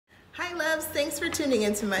loves, thanks for tuning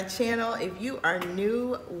into my channel. If you are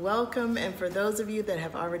new, welcome, and for those of you that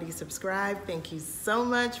have already subscribed, thank you so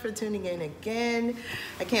much for tuning in again.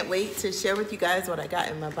 I can't wait to share with you guys what I got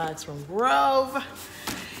in my box from Grove.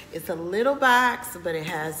 It's a little box, but it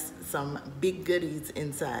has some big goodies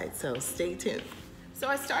inside, so stay tuned. So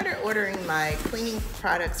I started ordering my cleaning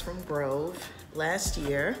products from Grove last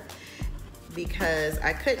year because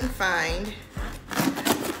I couldn't find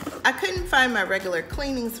my regular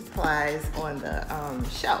cleaning supplies on the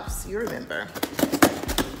shelves. You remember.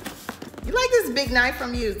 You like this big knife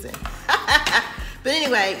I'm using. But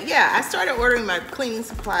anyway, yeah, I started ordering my cleaning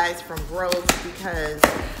supplies from Grove because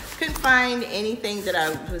I couldn't find anything that I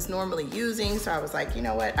was normally using. So I was like, you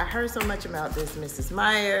know what? I heard so much about this Mrs.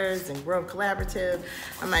 Meyers and Grove Collaborative.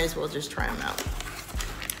 I might as well just try them out.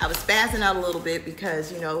 I was spazzing out a little bit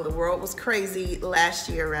because, you know, the world was crazy last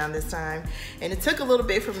year around this time, and it took a little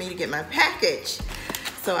bit for me to get my package.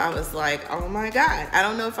 So I was like, oh my God, I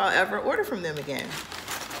don't know if I'll ever order from them again.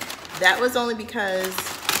 That was only because,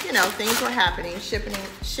 you know, things were happening.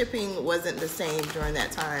 Shipping wasn't the same during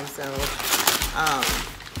that time. So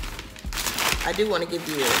I do want to give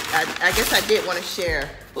you, I guess I did want to share,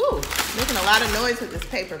 ooh, making a lot of noise with this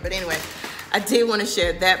paper. But anyway, I did want to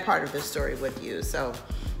share that part of the story with you. So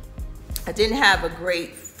I didn't have a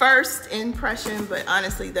great first impression, but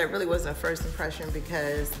honestly, that really wasn't a first impression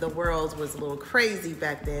because the world was a little crazy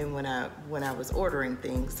back then when I was ordering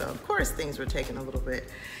things. So of course, things were taking a little bit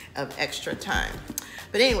of extra time.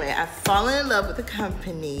 But anyway, I've fallen in love with the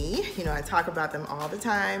company. You know, I talk about them all the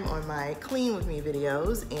time on my Clean With Me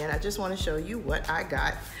videos, and I just want to show you what I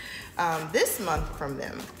got this month from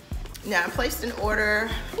them. Now, I placed an order,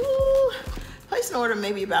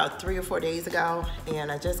 maybe about 3 or 4 days ago,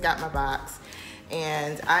 and I just got my box.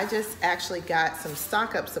 And I just actually got some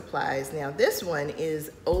stock up supplies. Now, this one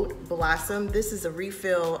is Oat Blossom. This is a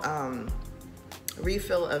refill of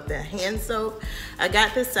the hand soap. I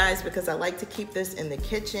got this size because I like to keep this in the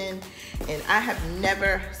kitchen, and I have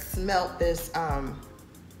never smelled this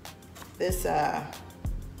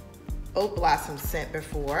Oat Blossom scent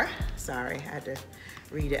before. Sorry, I had to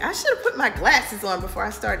read it. I should have put my glasses on before I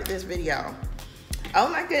started this video. Oh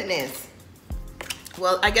my goodness.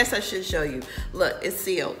 Well, I guess I should show you. Look, it's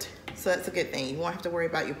sealed, so that's a good thing. You won't have to worry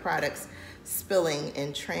about your products spilling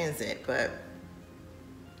in transit. But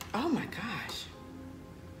oh my gosh,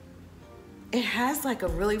 it has like a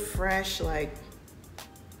really fresh, like,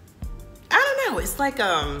 I don't know, it's like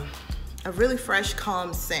a really fresh,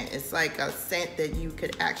 calm scent. It's like a scent that you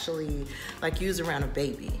could actually like use around a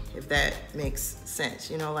baby, if that makes sense.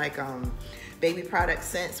 You know, like baby product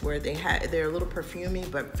scents where they're a little perfumey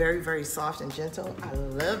but very, very soft and gentle. I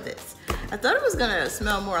love this. I thought it was gonna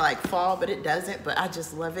smell more like fall, but it doesn't, but I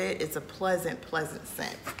just love it. It's a pleasant, pleasant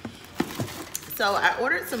scent. So I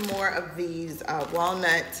ordered some more of these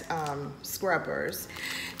walnut scrubbers,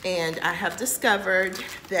 and I have discovered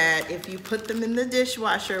that if you put them in the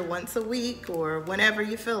dishwasher once a week or whenever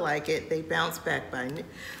you feel like it, they bounce back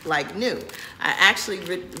like new. I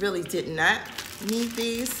actually really did not need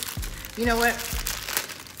these. You know what?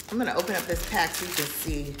 I'm gonna open up this pack so you can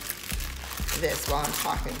see this while I'm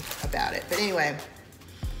talking about it. But anyway,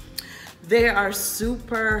 they are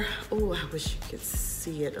super, oh, I wish you could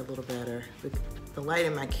see it a little better. The light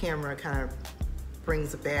in my camera kind of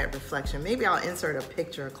brings a bad reflection. Maybe I'll insert a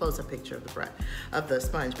picture, a close-up picture of the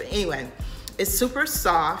sponge. But anyway, it's super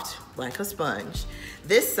soft, like a sponge.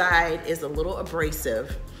 This side is a little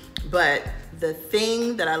abrasive, but the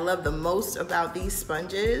thing that I love the most about these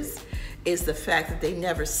sponges is the fact that they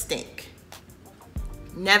never stink.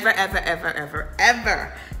 Never, ever, ever, ever,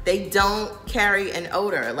 ever. They don't carry an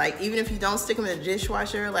odor. Like, even if you don't stick them in the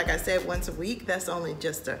dishwasher, like I said, once a week, that's only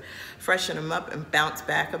just to freshen them up and bounce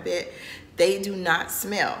back a bit. They do not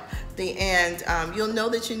smell. You'll know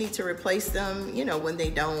that you need to replace them, you know, when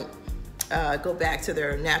they don't go back to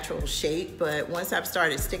their natural shape. But once I've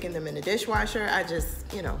started sticking them in the dishwasher, I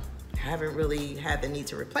just, you know, haven't really had the need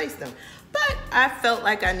to replace them. But I felt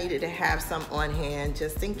like I needed to have some on hand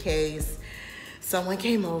just in case someone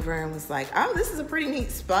came over and was like, oh, this is a pretty neat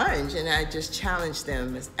sponge. And I just challenged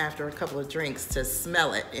them after a couple of drinks to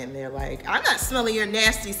smell it. And they're like, I'm not smelling your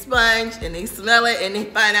nasty sponge. And they smell it and they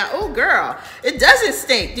find out, oh girl, it doesn't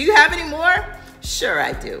stink. Do you have any more? Sure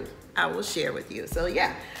I do. I will share with you. So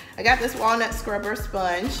yeah, I got this walnut scrubber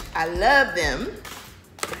sponge. I love them.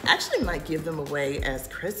 I actually might give them away as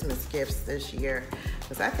Christmas gifts this year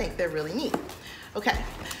because I think they're really neat. Okay,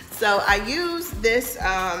 so I use this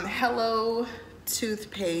Hello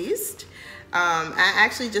toothpaste. I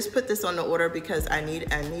actually just put this on the order because I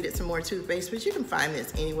needed some more toothpaste, but you can find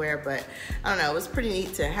this anywhere. But I don't know, it was pretty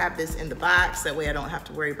neat to have this in the box. That way I don't have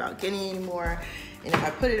to worry about getting any more. And if I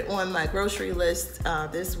put it on my grocery list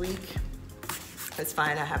this week, it's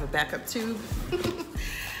fine, I have a backup tube.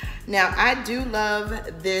 Now, I do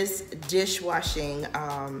love this dishwashing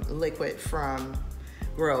liquid from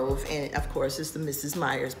Grove, and of course it's the Mrs.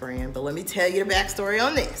 Meyer's brand, but let me tell you the backstory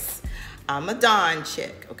on this. I'm a Dawn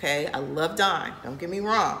chick, okay? I love Dawn, don't get me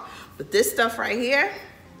wrong. But this stuff right here,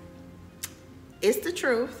 it's the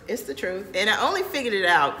truth, it's the truth. And I only figured it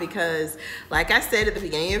out because, like I said at the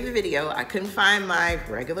beginning of the video, I couldn't find my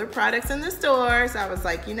regular products in the store. So I was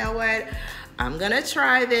like, you know what? I'm gonna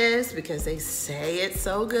try this because they say it's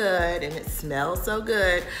so good and it smells so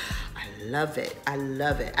good. I love it, I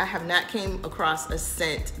love it. I have not came across a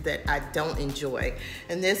scent that I don't enjoy.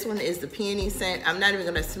 And this one is the peony scent. I'm not even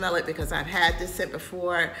gonna smell it because I've had this scent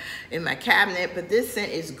before in my cabinet, but this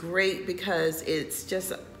scent is great because it's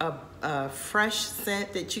just a fresh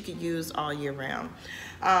scent that you could use all year round.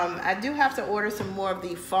 I do have to order some more of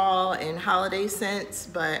the fall and holiday scents,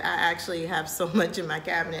 but I actually have so much in my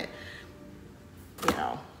cabinet. You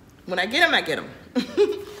know, when I get them, I get them.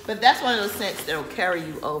 But that's one of those scents that'll carry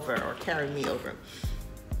you over or carry me over.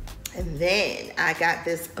 And then I got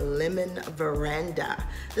this lemon veranda.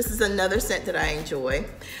 This is another scent that I enjoy.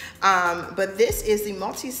 But this is the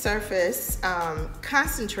multi-surface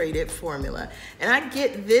concentrated formula. And I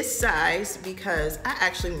get this size because I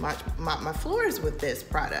actually mop my floors with this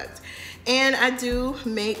product. And I do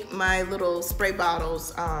make my little spray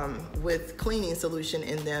bottles with cleaning solution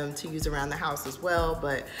in them to use around the house as well.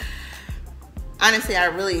 But honestly, I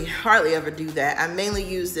really hardly ever do that. I mainly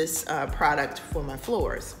use this product for my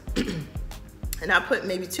floors. And I put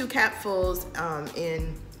maybe 2 capfuls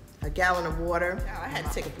in a gallon of water. Now, I had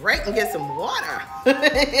to take a break and get some water.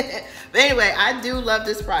 But anyway, I do love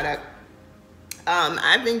this product.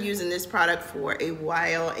 I've been using this product for a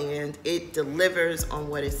while and it delivers on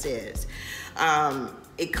what it says.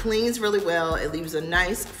 It cleans really well. It leaves a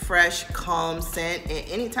nice, fresh, calm scent. And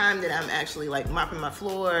anytime that I'm actually like mopping my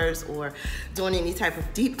floors or doing any type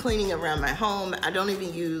of deep cleaning around my home, I don't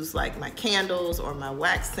even use like my candles or my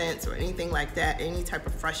wax scents or anything like that, any type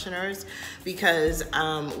of fresheners, because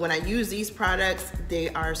when I use these products, they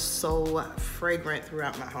are so fragrant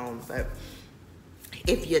throughout my home. But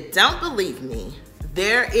if you don't believe me,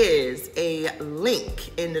 there is a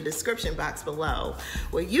link in the description box below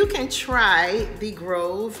where you can try the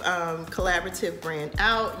Grove Collaborative brand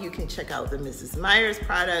out. You can check out the Mrs. Meyer's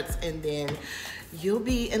products, and then you'll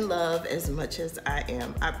be in love as much as I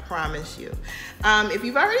am, I promise you. If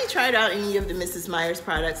you've already tried out any of the Mrs. Meyer's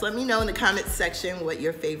products, let me know in the comments section what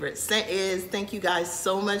your favorite scent is. Thank you guys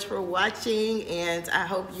so much for watching, and I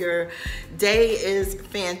hope your day is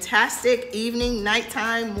fantastic. Evening,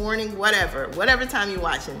 nighttime, morning, whatever time you're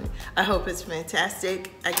watching. I hope it's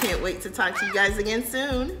fantastic. I can't wait to talk to you guys again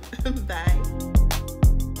soon. Bye.